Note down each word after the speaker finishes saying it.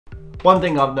One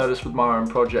thing I've noticed with my own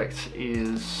projects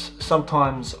is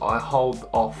sometimes I hold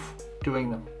off doing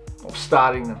them or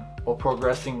starting them or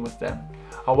progressing with them.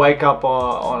 I wake up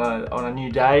on a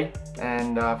new day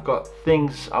and I've got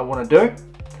things I want to do.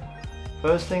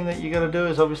 First thing that you got to do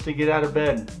is obviously get out of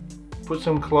bed, put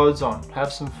some clothes on,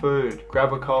 have some food,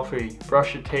 grab a coffee,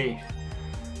 brush your teeth,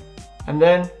 and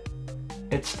then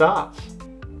it starts.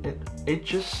 It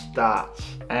just starts.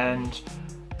 And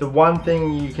the one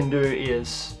thing you can do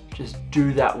is just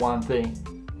do that one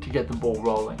thing to get the ball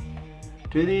rolling.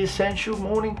 Do the essential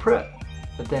morning prep,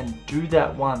 but then do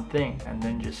that one thing and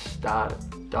then just start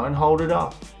it. Don't hold it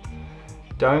off.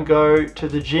 Don't go to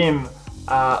the gym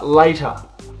later.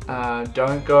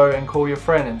 Don't go and call your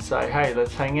friend and say, hey,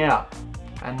 let's hang out,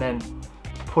 and then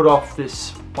put off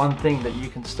this one thing that you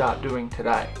can start doing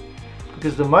today.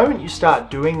 Because the moment you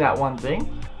start doing that one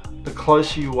thing, the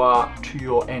closer you are to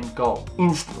your end goal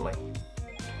instantly.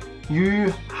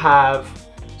 You have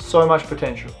so much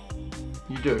potential.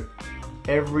 You do.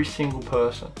 Every single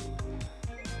person.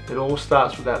 It all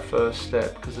starts with that first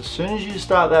step, because as soon as you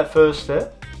start that first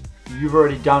step, you've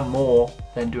already done more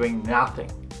than doing nothing.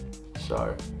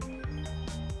 So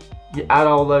you add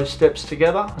all those steps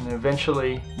together and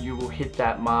eventually you will hit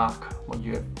that mark.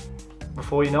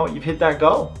 Before you know it, you've hit that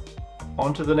goal.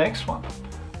 On to the next one.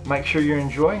 Make sure you're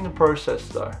enjoying the process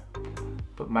though,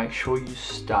 but make sure you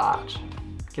start.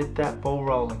 Get that ball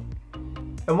rolling.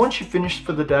 And once you're finished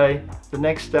for the day, the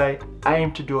next day,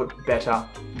 aim to do it better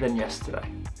than yesterday.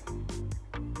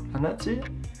 And that's it.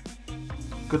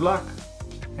 Good luck.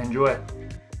 Enjoy it.